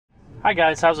Hi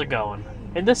guys, how's it going?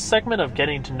 In this segment of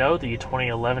getting to know the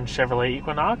 2011 Chevrolet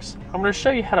Equinox, I'm going to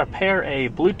show you how to pair a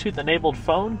Bluetooth enabled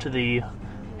phone to the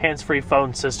hands-free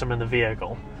phone system in the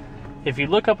vehicle. If you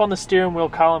look up on the steering wheel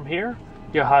column here,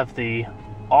 you'll have the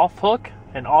off hook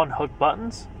and on hook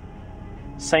buttons,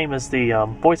 same as the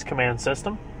voice command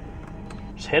system.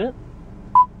 Just hit it.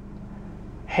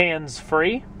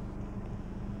 Hands-free.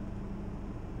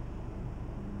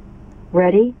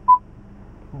 Ready?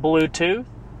 Bluetooth.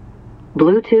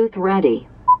 Bluetooth ready.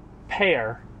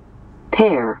 Pair.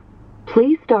 Pair.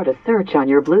 Please start a search on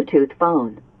your Bluetooth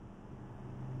phone.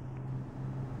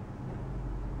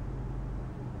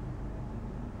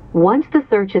 Once the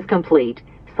search is complete,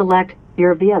 select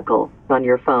your vehicle on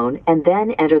your phone and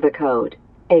then enter the code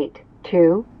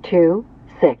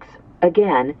 8226.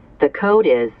 Again, the code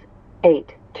is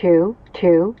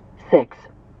 8226.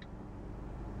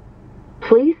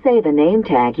 Please say the name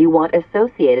tag you want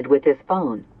associated with this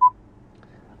phone.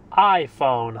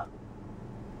 iPhone.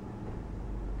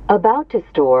 About to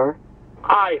store.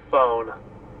 iPhone.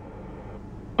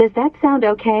 Does that sound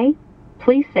okay?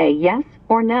 Please say yes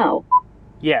or no.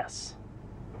 Yes.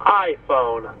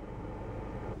 iPhone.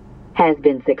 Has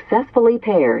been successfully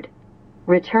paired.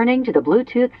 Returning to the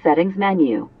Bluetooth settings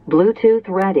menu. Bluetooth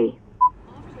ready.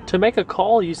 To make a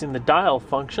call using the dial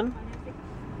function,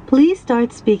 Please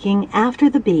start speaking after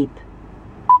the beep.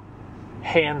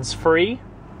 hands-free.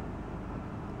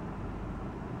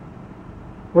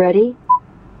 Ready?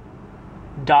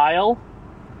 Dial.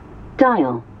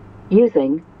 Dial.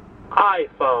 Using.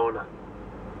 iPhone.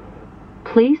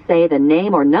 Please say the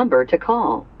name or number to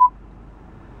call.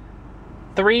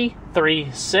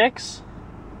 336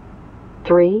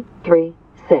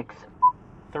 336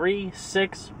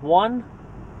 361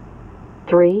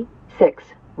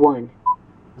 361.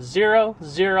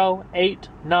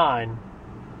 0089.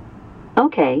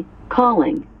 Okay,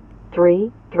 calling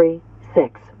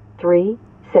 336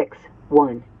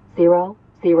 361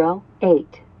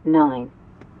 0089.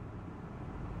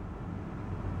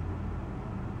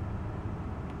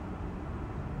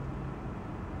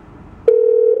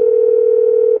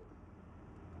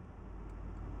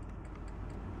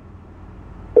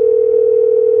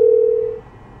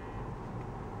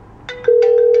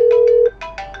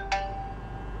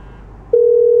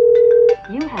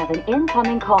 You have an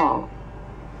incoming call.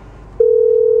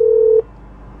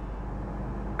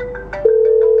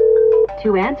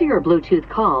 To answer your Bluetooth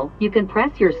call, you can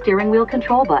press your steering wheel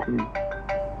control button.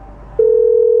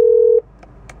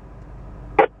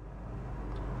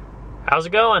 How's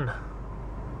it going?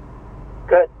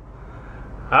 Good.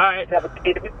 Alright, Is that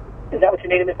what you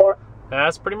needed me for?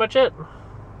 that's pretty much it.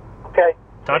 Okay.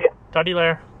 Talk to you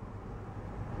later.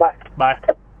 Bye. Bye.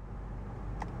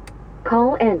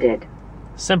 Call ended.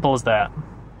 Simple as that.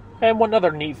 And one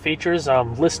other neat feature is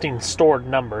listing stored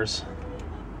numbers.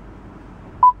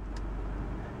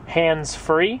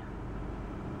 Hands-free.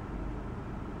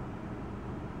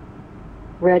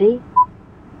 Ready?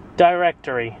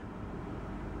 Directory.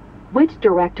 Which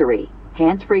directory?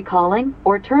 Hands-free calling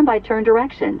or turn-by-turn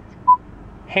directions?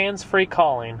 Hands-free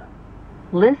calling.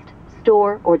 List,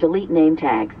 store, or delete name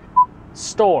tags.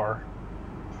 Store.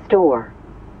 Store.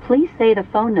 Please say the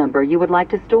phone number you would like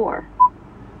to store.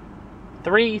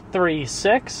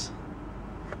 336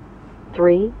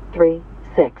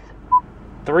 336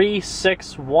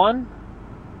 361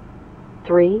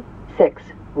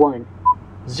 361.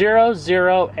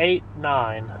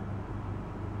 0089.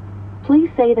 Please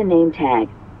say the name tag.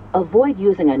 Avoid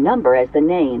using a number as the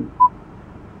name.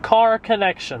 Car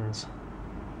connections.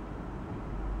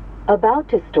 About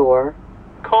to store.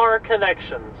 Car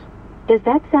connections. Does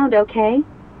that sound okay?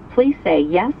 Please say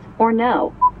yes or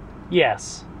no.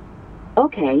 Yes.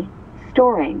 Okay.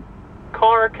 Storing.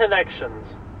 Car connections.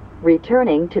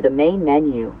 Returning to the main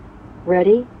menu.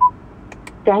 Ready?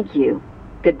 Thank you.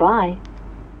 Goodbye.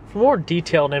 For more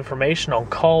detailed information on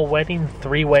call waiting,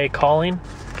 three-way calling,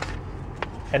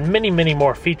 and many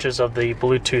more features of the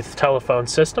Bluetooth telephone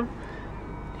system,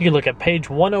 you can look at page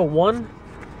 101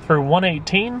 through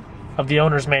 118 of the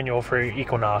owner's manual for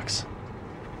Equinox.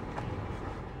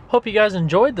 Hope you guys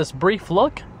enjoyed this brief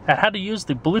look at how to use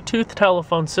the Bluetooth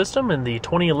telephone system in the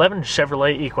 2011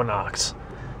 Chevrolet Equinox.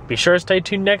 Be sure to stay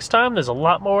tuned next time. There's a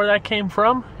lot more where that came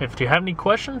from. If you have any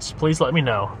questions, please let me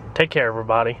know. Take care,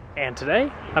 everybody. And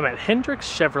today, I'm at Hendricks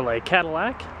Chevrolet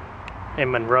Cadillac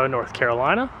in Monroe, North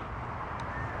Carolina.